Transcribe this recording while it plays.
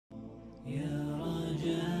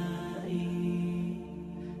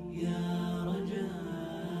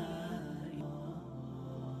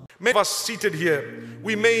Many of us seated here,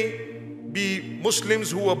 we may be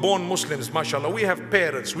Muslims who were born Muslims, mashallah. We have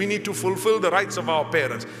parents. We need to fulfill the rights of our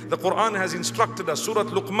parents. The Quran has instructed us, Surah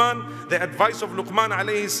Luqman, the advice of Luqman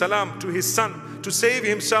alayhi salam to his son to save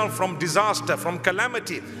himself from disaster, from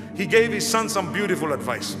calamity. He gave his son some beautiful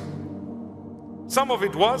advice. Some of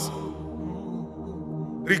it was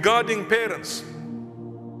regarding parents.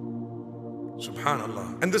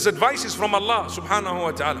 Subhanallah. And this advice is from Allah subhanahu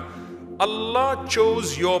wa ta'ala. Allah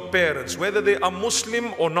chose your parents, whether they are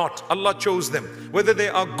Muslim or not, Allah chose them. Whether they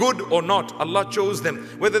are good or not, Allah chose them.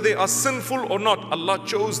 Whether they are sinful or not, Allah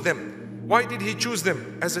chose them. Why did He choose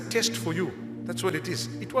them? As a test for you. That's what it is.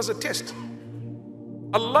 It was a test.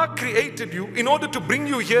 Allah created you in order to bring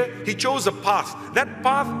you here. He chose a path. That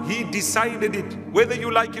path, He decided it. Whether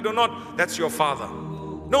you like it or not, that's your father.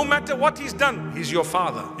 No matter what he's done, he's your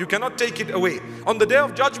father. You cannot take it away. On the day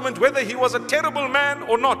of judgment, whether he was a terrible man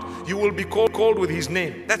or not, you will be called with his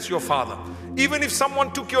name. That's your father. Even if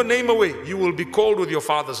someone took your name away, you will be called with your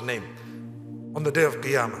father's name on the day of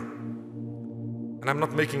Qiyamah. And I'm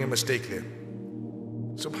not making a mistake there.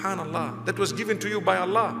 Subhanallah. That was given to you by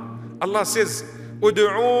Allah. Allah says,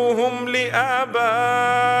 "Ud'uuhum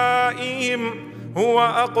li'abaihim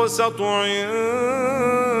huwa aqsatu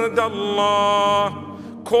 'inda Allah."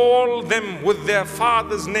 Call them with their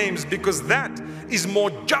fathers' names, because that is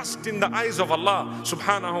more just in the eyes of Allah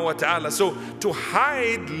subhanahu wa ta'ala. So to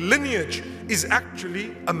hide lineage is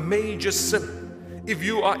actually a major sin. If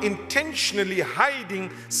you are intentionally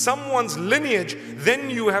hiding someone's lineage,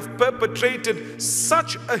 then you have perpetrated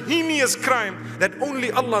such a heinous crime that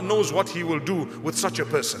only Allah knows what He will do with such a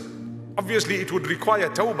person. Obviously, it would require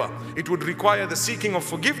tawbah. It would require the seeking of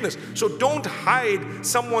forgiveness. So don't hide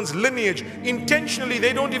someone's lineage intentionally.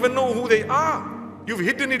 They don't even know who they are. You've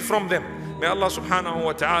hidden it from them. May Allah subhanahu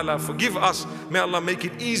wa ta'ala forgive us. May Allah make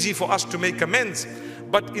it easy for us to make amends.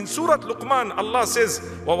 But in Surah Luqman, Allah says,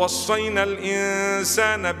 وَوَصَّيْنَا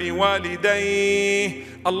الْإِنسَانَ بِوَالِدَيْهِ.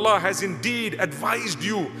 Allah has indeed advised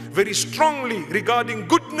you very strongly regarding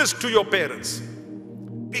goodness to your parents.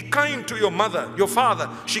 Be kind to your mother, your father.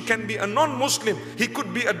 She can be a non-Muslim. He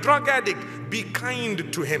could be a drug addict. Be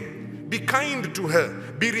kind to him. Be kind to her.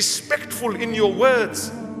 Be respectful in your words.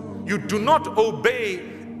 You do not obey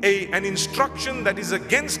an instruction that is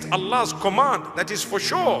against Allah's command. That is for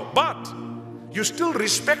sure. But you still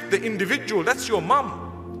respect the individual. That's your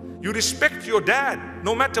mom. You respect your dad,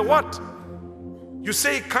 no matter what. You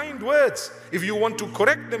say kind words. If you want to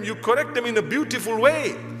correct them, you correct them in a beautiful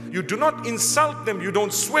way. You do not insult them, you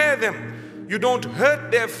don't swear them, you don't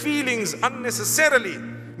hurt their feelings unnecessarily.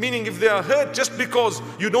 Meaning, if they are hurt just because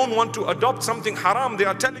you don't want to adopt something haram they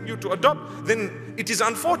are telling you to adopt, then it is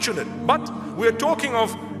unfortunate. But we're talking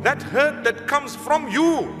of that hurt that comes from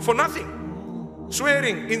you for nothing.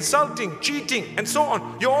 Swearing, insulting, cheating, and so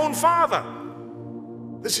on. Your own father.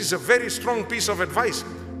 This is a very strong piece of advice.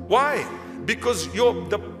 Why? Because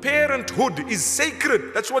the parenthood is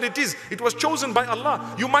sacred. That's what it is. It was chosen by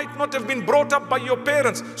Allah. You might not have been brought up by your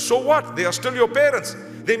parents. So what? They are still your parents.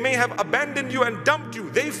 They may have abandoned you and dumped you.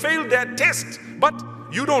 They failed their test, but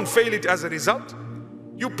you don't fail it as a result.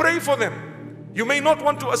 You pray for them. You may not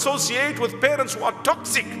want to associate with parents who are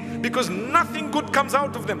toxic, because nothing good comes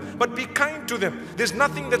out of them. But be kind to them. There's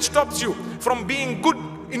nothing that stops you from being good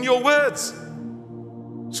in your words.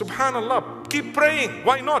 Subhanallah. Keep praying.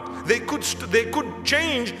 Why not? They could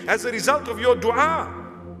change as a result of your dua.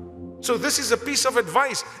 So this is a piece of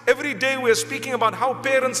advice. Every day we are speaking about how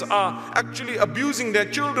parents are actually abusing their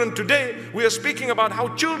children. Today we are speaking about how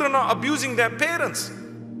children are abusing their parents.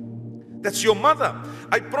 That's your mother.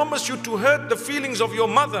 I promise you, to hurt the feelings of your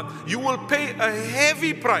mother, you will pay a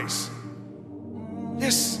heavy price.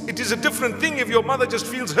 Yes, it is a different thing if your mother just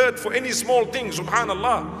feels hurt for any small thing.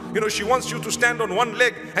 Subhanallah. You know, she wants you to stand on one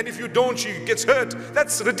leg, and if you don't, she gets hurt.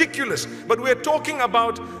 That's ridiculous. But we're talking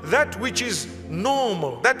about that which is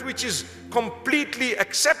normal, that which is completely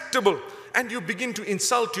acceptable. And you begin to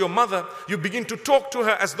insult your mother. You begin to talk to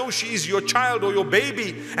her as though she is your child or your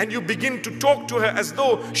baby. And you begin to talk to her as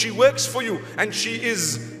though she works for you and she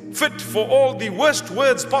is fit for all the worst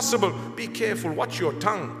words possible. Be careful. Watch your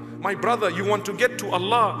tongue. My brother, you want to get to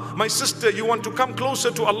Allah. My sister, you want to come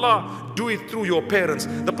closer to Allah. Do it through your parents.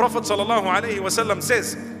 The Prophet ﷺ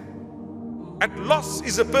says, at loss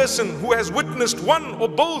is a person who has witnessed one or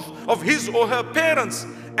both of his or her parents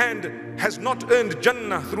and has not earned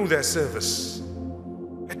Jannah through their service.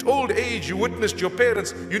 At old age, you witnessed your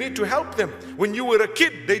parents. You need to help them. When you were a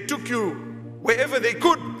kid, they took you wherever they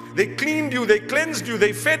could. They cleaned you, they cleansed you,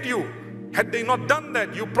 they fed you. Had they not done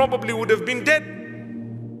that, you probably would have been dead.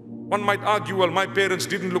 One might argue, well, my parents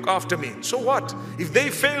didn't look after me. So what? If they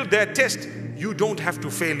failed their test, you don't have to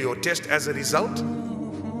fail your test as a result.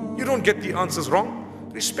 You don't get the answers wrong.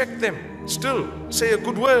 Respect them. Still, say a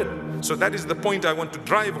good word. So that is the point I want to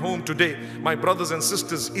drive home today. My brothers and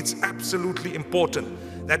sisters, it's absolutely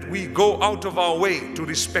important that we go out of our way to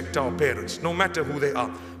respect our parents, no matter who they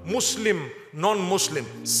are. Muslim, non-Muslim,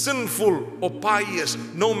 sinful or pious,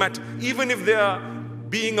 no matter, even if they are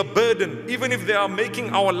being a burden, even if they are making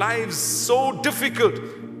our lives so difficult,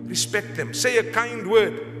 respect them. Say a kind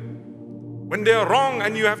word. When they are wrong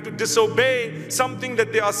and you have to disobey something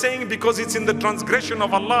that they are saying because it's in the transgression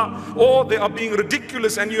of Allah, or they are being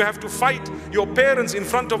ridiculous and you have to fight your parents in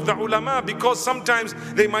front of the ulama because sometimes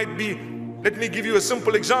they might be, let me give you a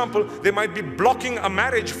simple example, they might be blocking a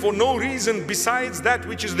marriage for no reason besides that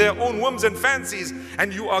which is their own whims and fancies,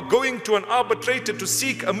 and you are going to an arbitrator to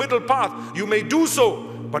seek a middle path. You may do so,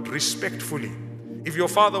 but respectfully. If your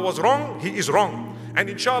father was wrong, he is wrong, and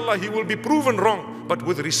inshallah he will be proven wrong, but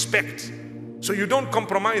with respect. So you don't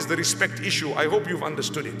compromise the respect issue. I hope you've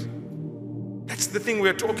understood it. That's the thing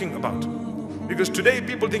we're talking about. Because today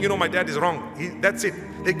people think, you know, my dad is wrong. That's it.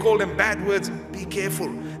 They call them bad words. Be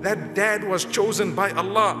careful. That dad was chosen by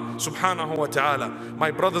Allah subhanahu wa ta'ala.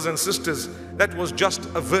 My brothers and sisters, that was just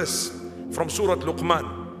a verse from Surah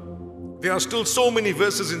Luqman. There are still so many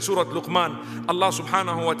verses in Surah Luqman. Allah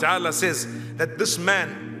subhanahu wa ta'ala says that this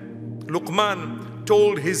man, Luqman,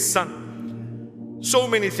 told his son so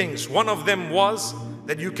many things. One of them was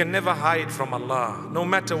that you can never hide from Allah, no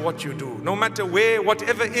matter what you do, no matter where,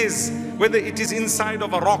 whatever is, whether it is inside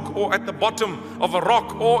of a rock or at the bottom of a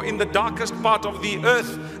rock or in the darkest part of the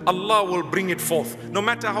earth, Allah will bring it forth. No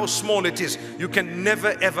matter how small it is, you can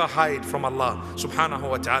never ever hide from Allah subhanahu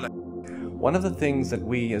wa ta'ala. One of the things that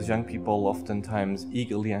we as young people oftentimes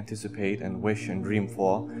eagerly anticipate and wish and dream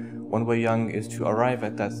for when we're young is to arrive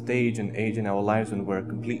at that stage and age in our lives when we're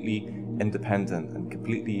completely independent and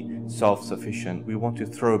completely self-sufficient. We want to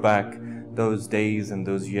throw back those days and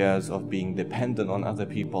those years of being dependent on other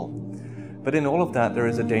people. But in all of that, there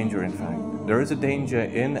is a danger, in fact. There is a danger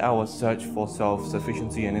in our search for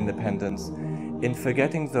self-sufficiency and independence in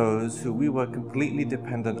forgetting those who we were completely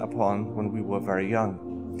dependent upon when we were very young.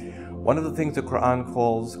 One of the things the Quran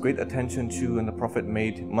calls great attention to, and the Prophet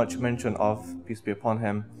made much mention of, peace be upon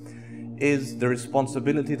him, is the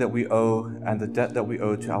responsibility that we owe and the debt that we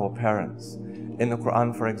owe to our parents. In the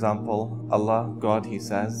Quran, for example, Allah, God, He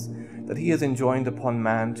says that He has enjoined upon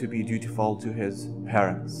man to be dutiful to his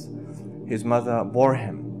parents. His mother bore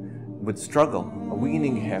him with struggle,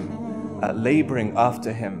 weaning him, laboring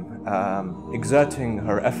after him, exerting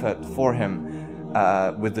her effort for him,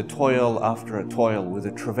 with the toil after a toil, with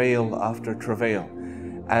the travail after travail.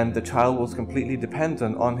 And the child was completely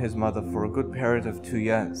dependent on his mother for a good period of 2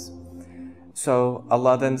 years. So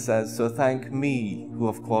Allah then says, so thank me, who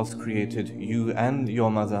of course created you and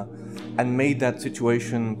your mother and made that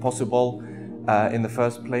situation possible in the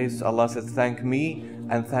first place. Allah says, thank me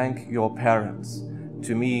and thank your parents.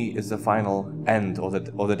 To me is the final end or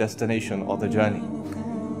the destination or the journey.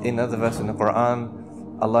 In another verse in the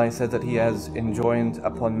Quran, Allah said that He has enjoined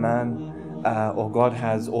upon man, or God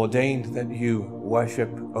has ordained that you worship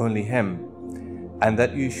only Him and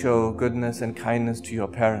that you show goodness and kindness to your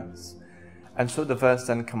parents. And so the verse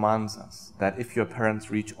then commands us that if your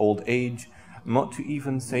parents reach old age, not to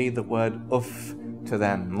even say the word uff to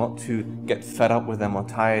them, not to get fed up with them or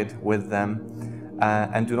tired with them,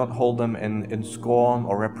 and do not hold them in scorn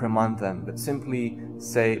or reprimand them, but simply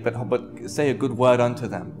say, but say a good word unto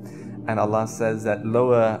them. And Allah says that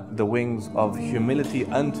lower the wings of humility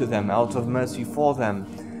unto them out of mercy for them,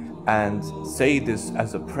 and say this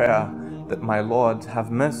as a prayer, that my Lord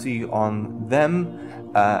have mercy on them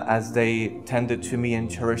as they tended to me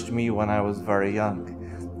and cherished me when I was very young.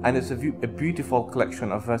 And it's a beautiful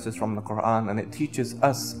collection of verses from the Quran, and it teaches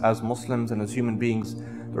us as Muslims and as human beings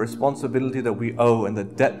the responsibility that we owe and the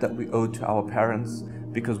debt that we owe to our parents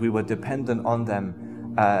because we were dependent on them.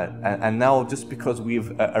 And now, just because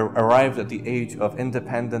we've arrived at the age of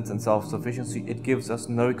independence and self-sufficiency, it gives us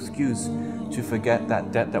no excuse to forget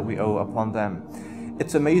that debt that we owe upon them.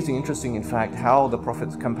 It's amazing, interesting in fact, how the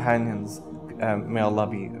Prophet's companions, may Allah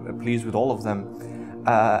be pleased with all of them,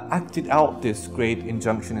 acted out this great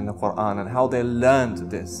injunction in the Quran, and how they learned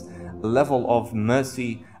this level of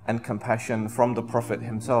mercy and compassion from the Prophet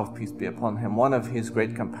himself, peace be upon him. One of his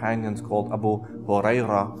great companions, called Abu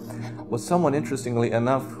Hurairah, was someone, interestingly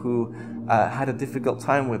enough, who had a difficult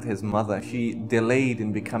time with his mother. She delayed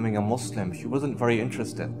in becoming a Muslim. She wasn't very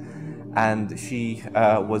interested, and she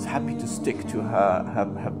was happy to stick to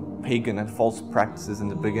her pagan and false practices in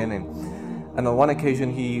the beginning. And on one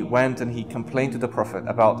occasion he went and he complained to the Prophet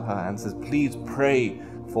about her and says, please pray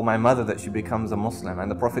for my mother that she becomes a Muslim. And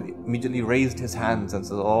the Prophet immediately raised his hands and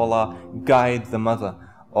said, oh Allah, guide the mother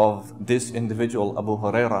of this individual, Abu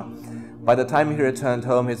Hurairah. By the time he returned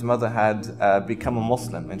home, his mother had become a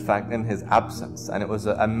Muslim, in fact, in his absence. And it was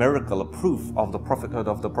a miracle, a proof of the prophethood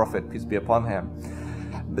of the Prophet, peace be upon him.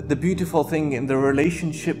 But the beautiful thing in the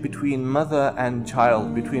relationship between mother and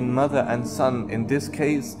child, between mother and son in this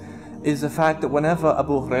case, is the fact that whenever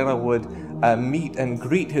Abu Hurairah would meet and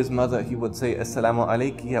greet his mother, he would say, Assalamu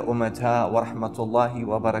alayki ya ummata wa rahmatullahi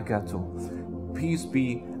wa barakatuh. Peace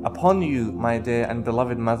be upon you, my dear and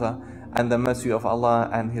beloved mother, and the mercy of Allah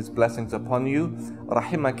and His blessings upon you.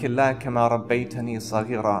 Rahimakillah kama rabbaytani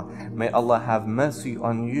saghira. May Allah have mercy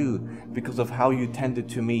on you because of how you tended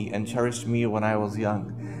to me and cherished me when I was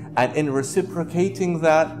young. And in reciprocating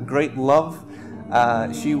that great love,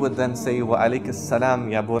 she would then say, wa alaykas salam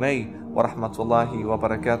ya bunay wa rahmatullahi wa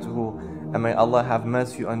barakatuhu. And may Allah have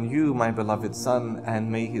mercy on you, my beloved son,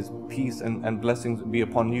 and may His peace and blessings be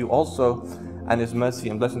upon you also, and His mercy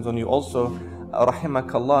and blessings on you also.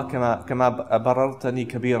 Rahimakallah kama barartani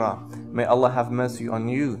kabira. May Allah have mercy on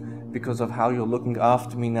you because of how you're looking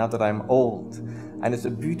after me now that I'm old. And it's a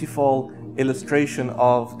beautiful illustration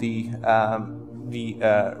of the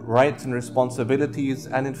rights and responsibilities,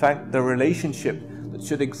 and in fact the relationship that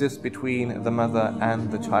should exist between the mother and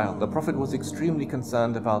the child. The Prophet was extremely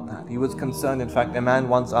concerned about that. He was concerned, in fact, a man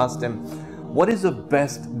once asked him, what is the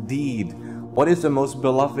best deed? What is the most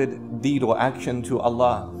beloved deed or action to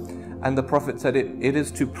Allah? And the Prophet said, it is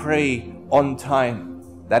to pray on time.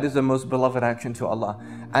 That is the most beloved action to Allah.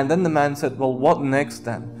 And then the man said, well, what next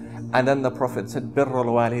then? And then the Prophet said, birrul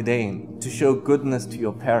walidain, to show goodness to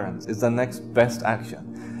your parents is the next best action.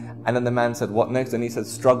 And then the man said, what next? And he said,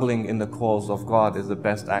 struggling in the cause of God is the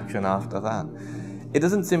best action after that. It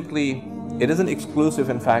isn't exclusive,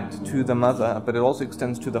 in fact, to the mother, but it also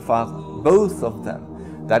extends to the father. Both of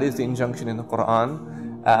them. That is the injunction in the Quran.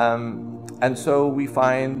 And so we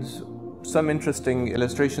find some interesting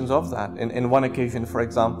illustrations of that. In one occasion, for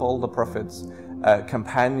example, the Prophet's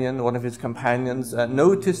companion, one of his companions,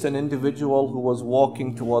 noticed an individual who was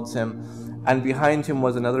walking towards him, and behind him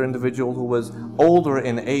was another individual who was older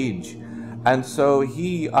in age. And so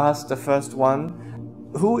he asked the first one,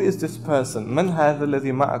 who is this person? Man hadha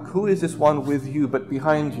alladhi ma'ak? Who is this one with you but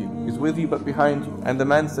behind you? He's with you but behind you. And the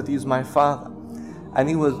man said, he's my father. And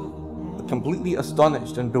he was completely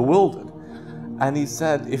astonished and bewildered. And he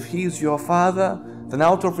said, if he's your father, then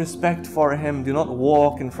out of respect for him, do not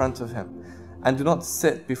walk in front of him, and do not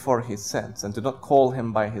sit before he sits, and do not call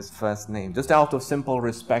him by his first name, just out of simple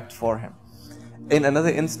respect for him. In another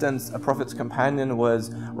instance, a Prophet's companion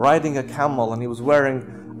was riding a camel, and he was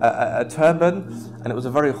wearing a turban, and it was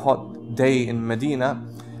a very hot day in Medina,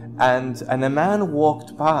 and a man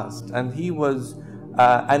walked past, and he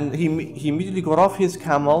immediately got off his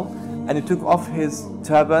camel, and he took off his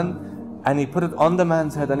turban, and he put it on the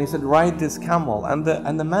man's head, and he said, ride this camel. And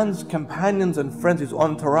the man's companions and friends, his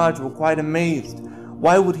entourage, were quite amazed.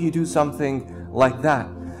 Why would he do something like that?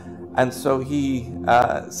 And so he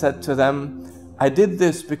said to them, I did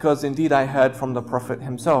this because indeed I heard from the Prophet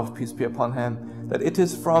himself, peace be upon him, that it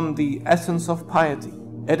is from the essence of piety,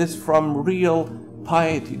 it is from real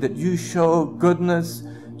piety that you show goodness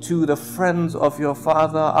to the friends of your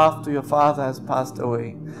father after your father has passed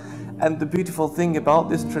away. And the beautiful thing about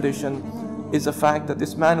this tradition is the fact that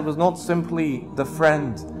this man was not simply the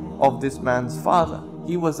friend of this man's father.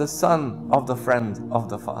 He was the son of the friend of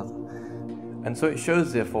the father. And so it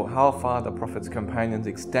shows, therefore, how far the Prophet's companions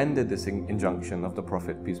extended this injunction of the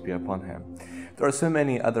Prophet, peace be upon him. There are so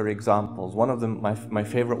many other examples. One of them, my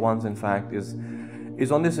favorite ones, in fact, is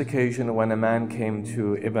on this occasion when a man came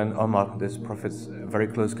to Ibn Umar, this Prophet's very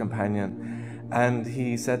close companion, and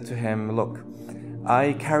he said to him, look,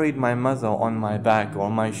 I carried my mother on my back or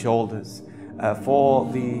on my shoulders for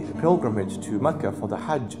the pilgrimage to Mecca, for the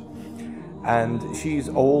Hajj. And she's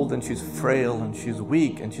old and she's frail and she's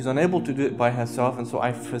weak and she's unable to do it by herself, and so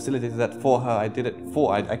I facilitated that for her. I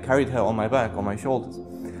carried her on my back, on my shoulders.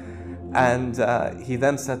 And he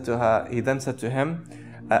then said to him,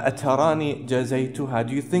 Atarani jazaytuha,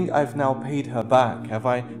 do you think I've now paid her back? Have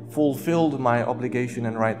I fulfilled my obligation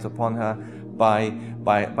and rights upon her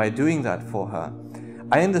by doing that for her?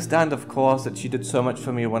 I understand, of course, that she did so much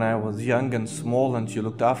for me when I was young and small and she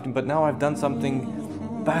looked after me, but now I've done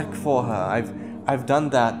something back for her. I've done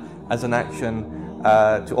that as an action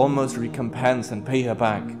to almost recompense and pay her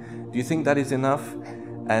back. Do you think that is enough?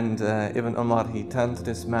 And Ibn Umar, he turned to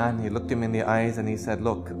this man, he looked him in the eyes and he said,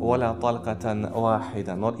 look, وَلَا طَلْقَةً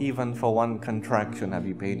وَاحِدًا, not even for one contraction have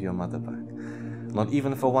you paid your mother back. not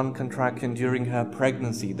even for one contraction during her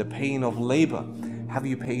pregnancy, the pain of labor, have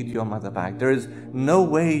you paid your mother back. There is no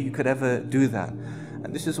way you could ever do that.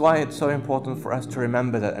 And this is why it's so important for us to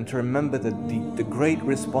remember that, and to remember the great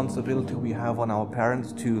responsibility we have on our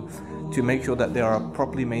parents to make sure that they are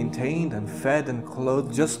properly maintained and fed and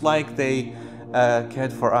clothed, just like they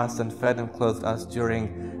cared for us and fed and clothed us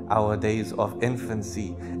during our days of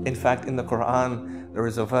infancy. In fact, in the Quran, there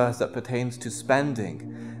is a verse that pertains to spending,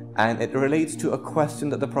 and it relates to a question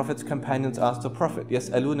that the Prophet's companions asked the Prophet.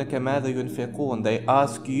 يَسْأَلُونَكَ مَاذَا يُنْفِقُونَ. They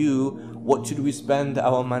ask you, what should we spend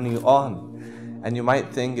our money on? And you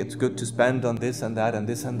might think it's good to spend on this and that and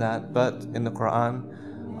this and that, but in the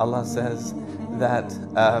Quran, Allah says that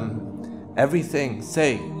everything,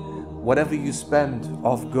 say, whatever you spend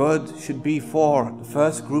of good should be for, the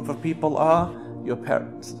first group of people are your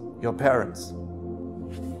parents,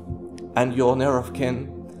 and your near of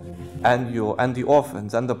kin, and the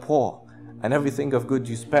orphans and the poor, and everything of good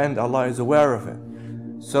you spend, Allah is aware of it.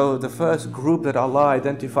 So the first group that Allah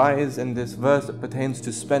identifies in this verse that pertains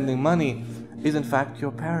to spending money is in fact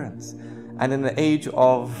your parents. And in the age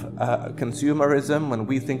of consumerism, when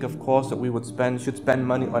we think, of course, that we should spend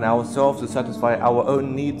money on ourselves to satisfy our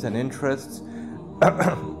own needs and interests,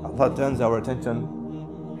 Allah turns our attention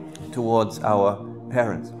towards our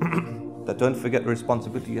parents. That don't forget the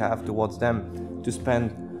responsibility you have towards them to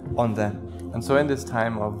spend on them. And so in this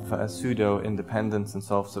time of pseudo-independence and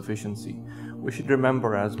self-sufficiency, we should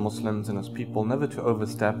remember as Muslims and as people never to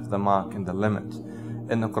overstep the mark and the limit.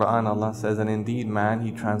 In the Quran, Allah says, and indeed man,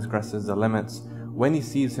 he transgresses the limits when he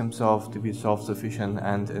sees himself to be self-sufficient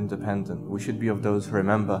and independent. We should be of those who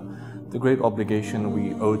remember the great obligation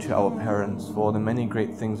we owe to our parents for the many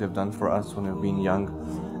great things they've done for us when we've been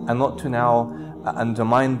young, and not to now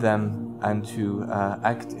undermine them and to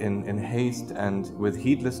act in haste and with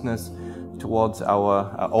heedlessness towards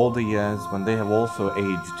our older years when they have also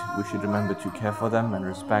aged. We should remember to care for them and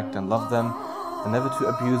respect and love them, and never to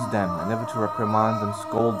abuse them, and never to reprimand and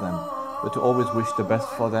scold them, but to always wish the best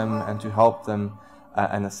for them and to help them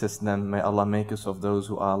and assist them. May Allah make us of those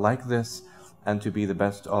who are like this, and to be the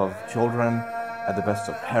best of children, the best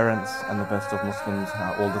of parents, and the best of Muslims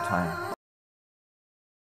all the time.